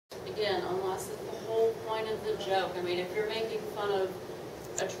again, unless it's the whole point of the joke. I mean, if you're making fun of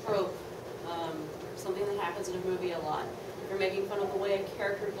a trope, something that happens in a movie a lot, if you're making fun of the way a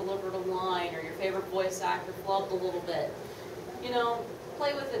character delivered a line, or your favorite voice actor flubbed a little bit, you know,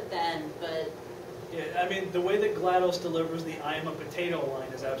 play with it then, but... Yeah, I mean, the way that GLaDOS delivers the "I am a potato"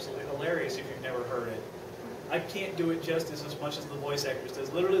 line is absolutely hilarious if you've never heard it. I can't do it justice as much as the voice actors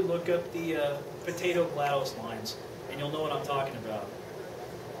does. Literally look up the potato GLaDOS lines, and you'll know what I'm talking about.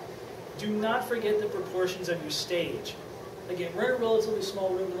 Do not forget the proportions of your stage. Again, we're in a relatively small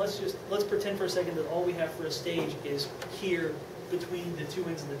room, and let's pretend for a second that all we have for a stage is here between the two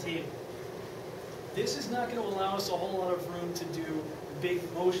ends of the table. This is not going to allow us a whole lot of room to do big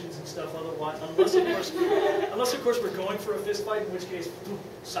motions and stuff otherwise, unless of course we're going for a fist fight, in which case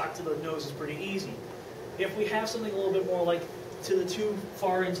sock to the nose is pretty easy. If we have something a little bit more like to the two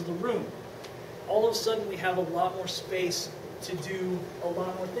far ends of the room, all of a sudden we have a lot more space to do a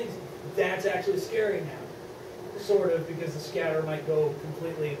lot more things. That's actually scary now, sort of, because the scatter might go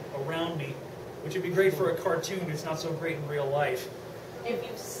completely around me, which would be great for a cartoon. It's not so great in real life. If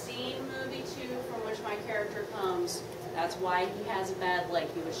you've seen movie 2 from which my character comes, that's why he has a bad leg.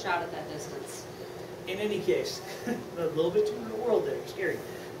 He was shot at that distance. In any case, a little bit too in the world there. Scary.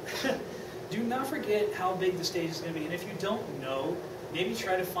 Do not forget how big the stage is going to be. And if you don't know, maybe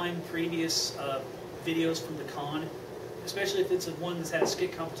try to find previous videos from the con, especially if it's one that's had a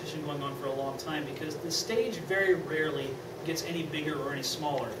skit competition going on for a long time, because the stage very rarely gets any bigger or any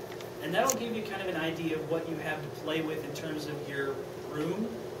smaller. And that'll give you kind of an idea of what you have to play with in terms of your room.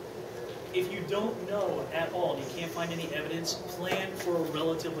 If you don't know at all, and you can't find any evidence, plan for a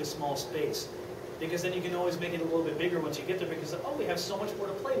relatively small space. Because then you can always make it a little bit bigger once you get there, because, oh, we have so much more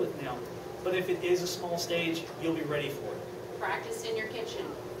to play with now. But if it is a small stage, you'll be ready for it. Practice in your kitchen.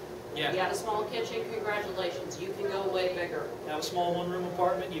 Yeah. You got a small kitchen, congratulations. You can go way bigger. Have a small one-room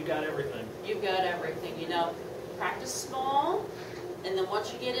apartment, you've got everything. You've got everything, you know. Practice small, and then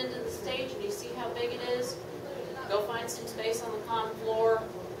once you get into the stage and you see how big it is, go find some space on the con floor,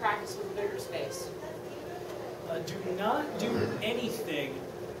 practice with a bigger space. Do not do anything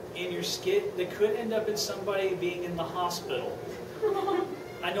in your skit that could end up in somebody being in the hospital.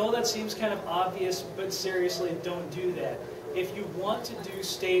 I know that seems kind of obvious, but seriously, don't do that. If you want to do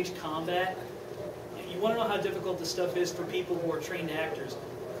stage combat, you want to know how difficult this stuff is for people who are trained actors.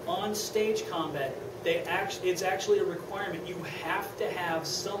 On stage combat, it's actually a requirement. You have to have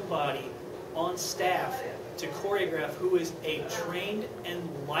somebody on staff to choreograph who is a trained and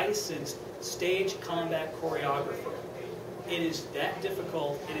licensed stage combat choreographer. It is that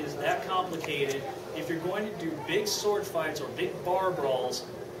difficult, it is that complicated. If you're going to do big sword fights or big bar brawls,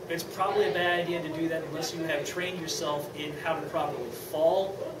 it's probably a bad idea to do that unless you have trained yourself in how to properly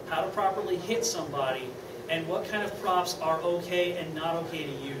fall, how to properly hit somebody, and what kind of props are okay and not okay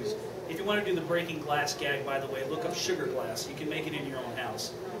to use. If you want to do the breaking glass gag, by the way, look up sugar glass. You can make it in your own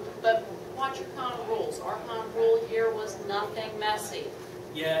house. But watch your con rules. Our con rule here was nothing messy.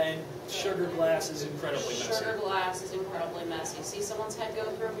 Yeah, and sugar glass is incredibly messy. Sugar glass is incredibly messy. See someone's head go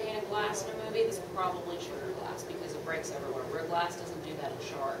through a pane of glass in a movie, this is probably sugar glass because it breaks everywhere. Real glass doesn't do that in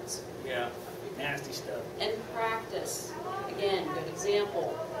shards. Yeah, nasty stuff. And practice. Again, good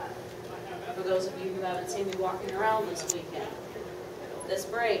example. For those of you who haven't seen me walking around this weekend, this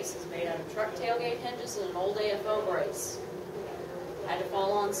brace is made out of truck tailgate hinges and an old AFO brace. Had to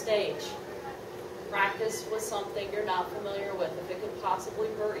fall on stage. Practice with something you're not familiar with. If it could possibly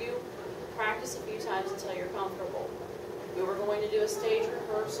hurt you, practice a few times until you're comfortable. We were going to do a stage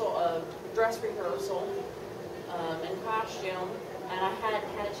rehearsal, a dress rehearsal in costume, and I hadn't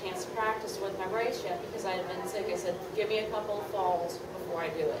had a chance to practice with my brace yet because I had been sick. I said, give me a couple of falls before I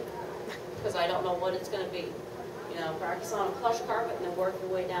do it, because I don't know what it's going to be. You know, practice on a plush carpet and then work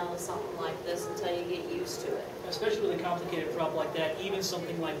your way down with something like this until you get used to it. Especially with a complicated prop like that, even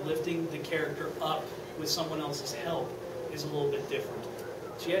something like lifting the character up with someone else's help is a little bit different.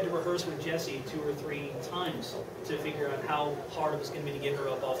 She had to rehearse with Jessie 2 or 3 times to figure out how hard it was going to be to get her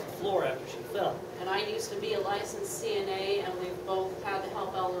up off the floor after she fell. And I used to be a licensed CNA, and we've both had to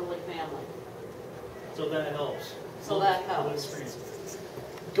help elderly family. So that helps. So that helps.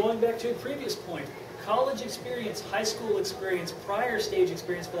 Going back to a previous point, college experience, high school experience, prior stage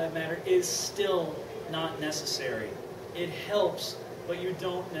experience for that matter, is still not necessary. It helps, but you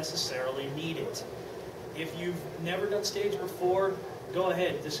don't necessarily need it. If you've never done stage before, go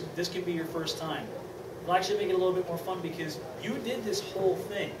ahead. This can be your first time. It'll actually make it a little bit more fun because you did this whole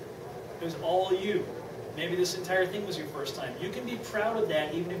thing. It was all you. Maybe this entire thing was your first time. You can be proud of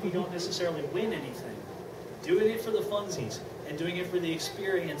that even if you don't necessarily win anything. Doing it for the funsies and doing it for the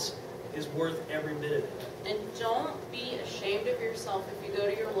experience is worth every bit of it. And don't be ashamed of yourself if you go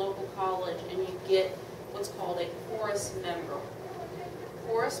to your local college and you get what's called a chorus member.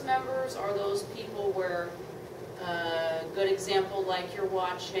 Chorus members are those people where, good example, like you're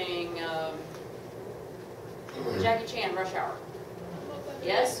watching Jackie Chan, Rush Hour.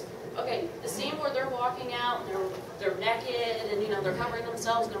 Yes? Okay, the scene where they're walking out and they're naked and, you know, they're covering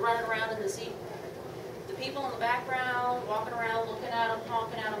themselves and they're running around in the seat. The people in the background, walking around, looking at them,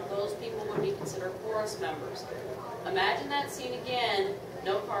 honking at them, those people would be considered chorus members. Imagine that scene again,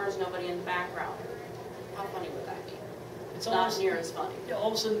 no cars, nobody in the background. How funny would that be? It's not near as funny. Yeah, all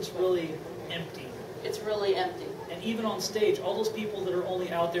of a sudden it's really empty. It's really empty. And even on stage, all those people that are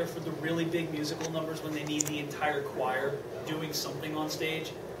only out there for the really big musical numbers when they need the entire choir doing something on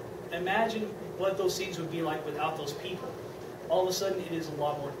stage, imagine what those scenes would be like without those people. All of a sudden it is a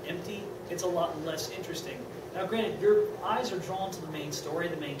lot more empty, it's a lot less interesting. Now granted, your eyes are drawn to the main story,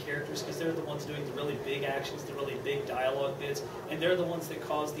 the main characters, because they're the ones doing the really big actions, the really big dialogue bits, and they're the ones that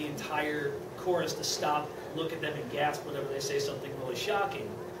cause the entire chorus to stop, look at them and gasp whenever they say something really shocking.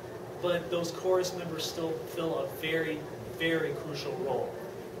 But those chorus members still fill a very, very crucial role.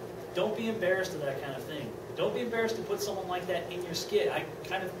 Don't be embarrassed of that kind of thing. Don't be embarrassed to put someone like that in your skit. I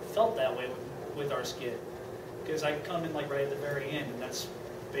kind of felt that way with our skit, because I come in like right at the very end, and that's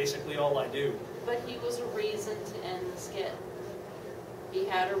basically all I do. But he was a reason to end the skit. He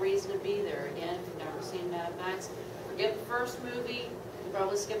had a reason to be there. Again, if you've never seen Mad Max, forget the first movie. You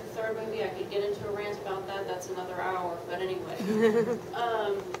probably skip the third movie. I could get into a rant about that. That's another hour. But anyway.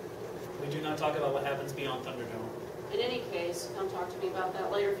 We do not talk about what happens beyond Thunderdome. In any case, come talk to me about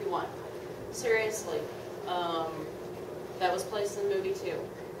that later if you want. Seriously, that was placed in the movie too.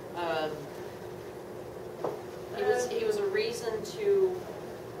 He was a reason to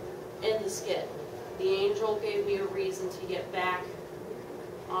end the skit. The angel gave me a reason to get back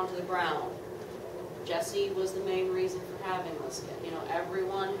onto the ground. Jesse was the main reason for having the skit. You know,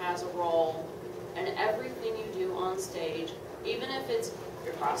 everyone has a role, and everything you do on stage, even if it's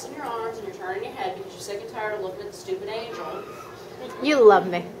you're crossing your arms and you're turning your head because you're sick and tired of looking at the stupid angel. You love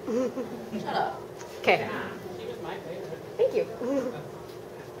me. Shut up. Okay. She was my favorite. Thank you.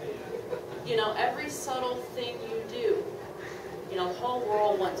 You know, every subtle thing you do, you know, the whole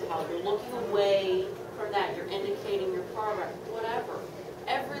world wants how you're looking away from that, you're indicating your progress, whatever.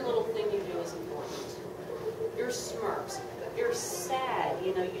 Every little thing you do is important. Your smirks, you're sad,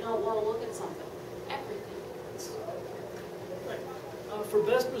 you know, you don't want to look at something. Everything. For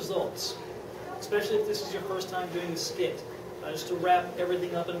best results, especially if this is your first time doing a skit, just to wrap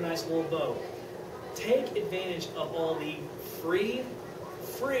everything up in a nice little bow, take advantage of all the free,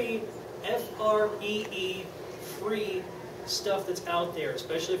 F-R-E-E, free stuff that's out there,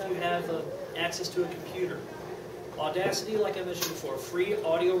 especially if you have access to a computer. Audacity, like I mentioned before, free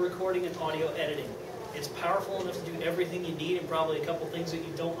audio recording and audio editing. It's powerful enough to do everything you need and probably a couple things that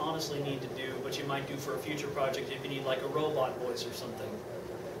you don't honestly need to do, but you might do for a future project if you need like a robot voice or something.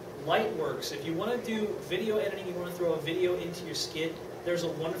 Lightworks, if you want to do video editing, you want to throw a video into your skit, there's a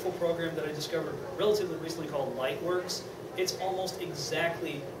wonderful program that I discovered relatively recently called Lightworks. It's almost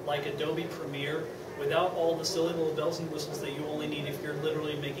exactly like Adobe Premiere without all the silly little bells and whistles that you only need if you're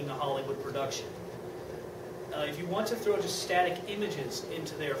literally making a Hollywood production. If you want to throw just static images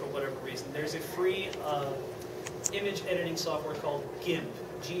into there for whatever reason, there's a free image editing software called GIMP,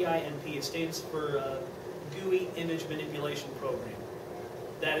 G-I-M-P. It stands for GUI Image Manipulation Program.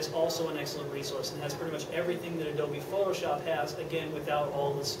 That is also an excellent resource and has pretty much everything that Adobe Photoshop has, again, without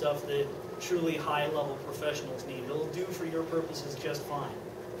all the stuff that truly high-level professionals need. It'll do for your purposes just fine.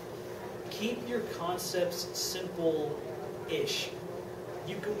 Keep your concepts simple-ish.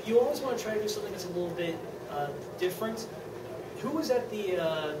 You always want to try to do something that's a little bit different. Who was at the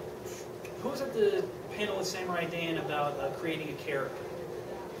panel with Samurai Dan about creating a character?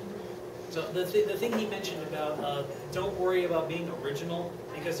 So the thing he mentioned about don't worry about being original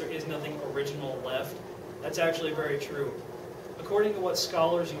because there is nothing original left, that's actually very true. According to what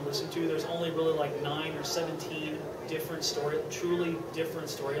scholars you listen to, there's only really like 9 or 17 different truly different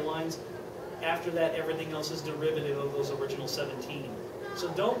storylines. After that, everything else is derivative of those original 17. So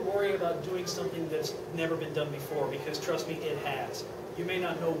don't worry about doing something that's never been done before, because trust me, it has. You may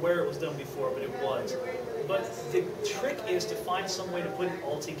not know where it was done before, but it was. But the trick is to find some way to put it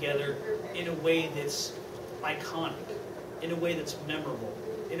all together in a way that's iconic, in a way that's memorable,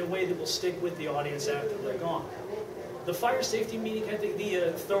 in a way that will stick with the audience after they're gone. The fire safety meeting, I think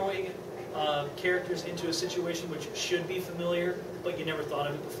the throwing characters into a situation which should be familiar, but you never thought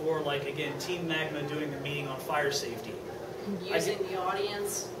of it before, like, again, Team Magma doing a meeting on fire safety. Using the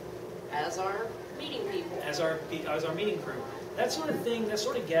audience as our meeting people. As our meeting crew. That sort of thing, that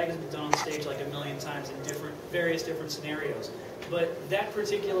sort of gag has been done on stage like a million times in various different scenarios. But that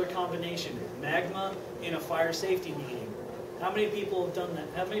particular combination, magma in a fire safety meeting, how many people have done that?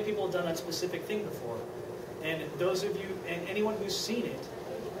 How many people have done that specific thing before? And those of you, and anyone who's seen it,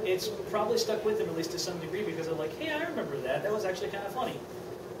 it's probably stuck with them at least to some degree because they're like, hey, I remember that. That was actually kind of funny.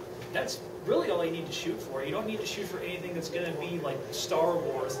 That's really all you need to shoot for. You don't need to shoot for anything that's going to be like Star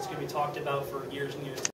Wars that's going to be talked about for years and years.